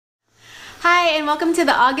Hi, and welcome to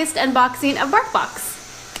the August unboxing of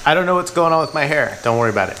BARKBOX. I don't know what's going on with my hair. Don't worry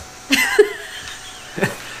about it.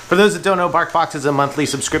 For those that don't know, BARKBOX is a monthly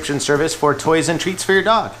subscription service for toys and treats for your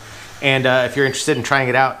dog. And if you're interested in trying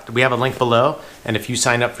it out, we have a link below. And if you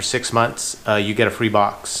sign up for 6 months, you get a free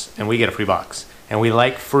box. And we get a free box. And we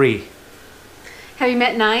like free. Have you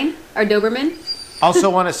met Nine, our Doberman? Also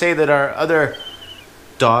want to say that our other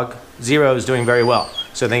dog, Zero, is doing very well.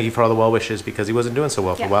 So thank you for all the well wishes because he wasn't doing so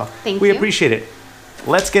well for a while. Thank we you. appreciate it.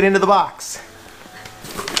 Let's get into the box.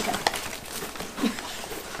 Okay.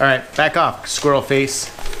 All right, back off, squirrel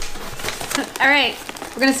face. All right,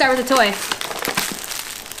 we're gonna start with a toy.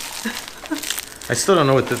 I still don't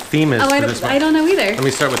know what the theme is for this one. I don't know either. Let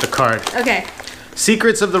me start with the card. Okay.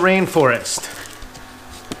 Secrets of the Rainforest.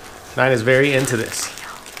 Nine is very into this.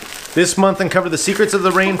 This month uncover the secrets of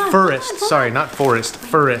the rainforest. Sorry, not forest,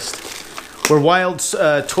 forest. Where wild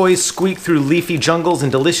toys squeak through leafy jungles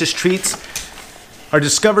and delicious treats are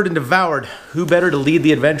discovered and devoured. Who better to lead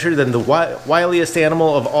the adventure than the wiliest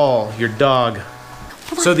animal of all, your dog?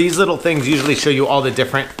 So these little things usually show you all the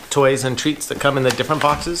different toys and treats that come in the different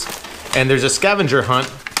boxes. And there's a scavenger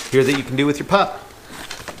hunt here that you can do with your pup.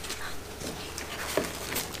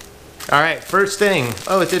 All right, first thing.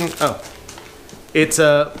 Oh, it didn't, oh. It's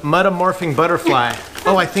a metamorphing butterfly.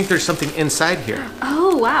 Oh, I think there's something inside here.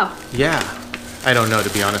 Oh, wow. Yeah. I don't know, to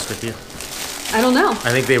be honest with you. I don't know. I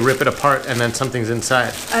think they rip it apart and then something's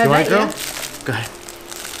inside. You want to go? Go ahead.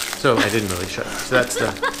 So I didn't really show you. So that's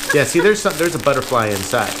the, yeah, see there's a butterfly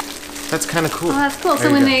inside. That's kind of cool. Oh, that's cool.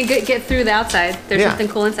 So when they get through the outside, there's something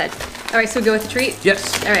cool inside. All right, so we go with the treat?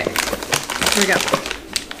 Yes. All right, here we go.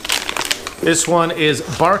 This one is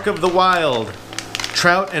Bark of the Wild.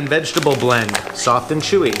 Trout and vegetable blend. Soft and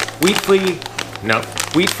chewy. Wheat-free, no.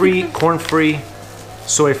 Wheat-free, corn-free,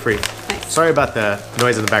 soy-free. Nice. Sorry about the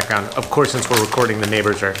noise in the background. Of course, since we're recording, the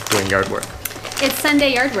neighbors are doing yard work. It's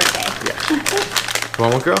Sunday yard work day. Yeah. Come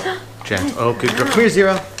on, one girl. Jen. Oh, good girl. Come here,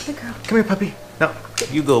 Zero. Good girl. Come here, puppy. No,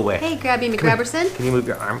 you go away. Hey, Grabby McGrabberson. Can you move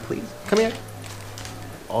your arm, please? Come here.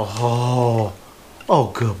 Oh,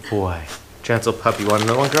 oh, good boy. Gentle puppy. Want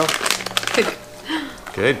another one, girl? Good.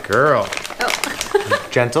 Good girl. Oh.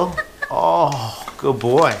 Gentle. Oh, good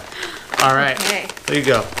boy. All right. Okay. There you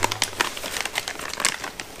go.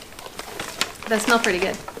 That smells pretty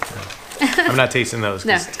good. I'm not tasting those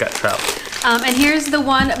because it's got trout. And here's the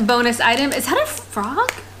one bonus item. Is that a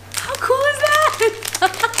frog? How cool is that?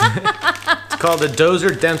 It's called a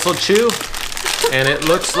Dozer Dental Chew, and it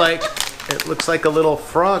looks like a little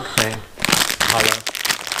frog thing. Hollow.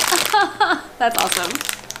 That's awesome.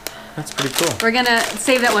 That's pretty cool. We're gonna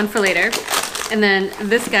save that one for later. And then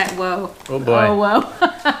this guy, whoa. Oh boy. Oh, whoa.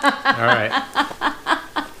 All right.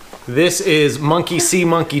 This is Monkey See,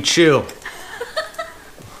 Monkey Chew.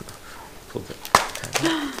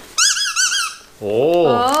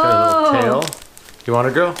 Oh, it's got a little tail. You want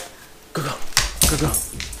to go? Go, go. Go, go.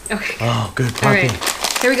 Okay. Oh, good puppy. All right.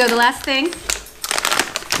 Here we go, the last thing.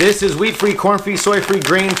 This is wheat-free, corn-free, soy-free,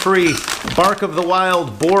 grain-free, Bark of the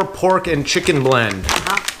Wild, boar, pork, and chicken blend.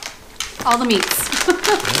 All the meats.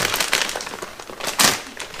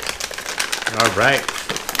 All right.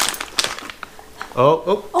 Oh,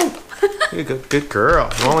 oh. Oh. Here you go. Good girl.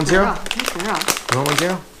 You want one, Zero? Good girl. You want one,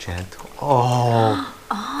 Zero? Gentle. Oh,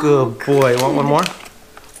 good boy. You want one more?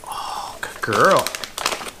 Oh, good girl.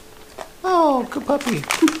 Oh, good puppy.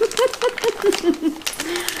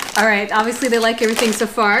 All right, obviously they like everything so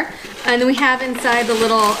far. And then we have inside the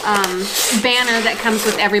little banner that comes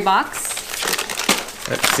with every box.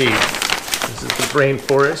 Let's see. This is the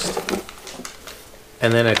rainforest.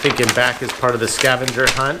 And then I think in back is part of the scavenger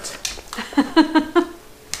hunt.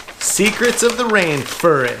 Secrets of the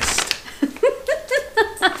Rainforest.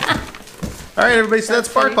 All right, everybody, so that's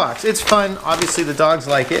BARKBOX. It's fun. Obviously, the dogs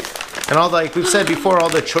like it. And all, like we've said before, all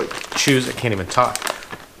the chews, I can't even talk.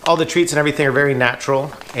 All the treats and everything are very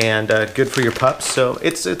natural and good for your pups. So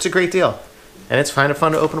it's a great deal. And it's kind of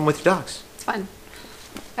fun to open them with your dogs. It's fun.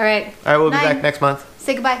 All right. All right, we'll be back next month.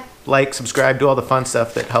 Say goodbye. Like, subscribe, do all the fun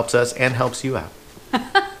stuff that helps us and helps you out.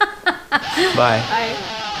 Bye.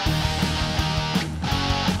 Bye.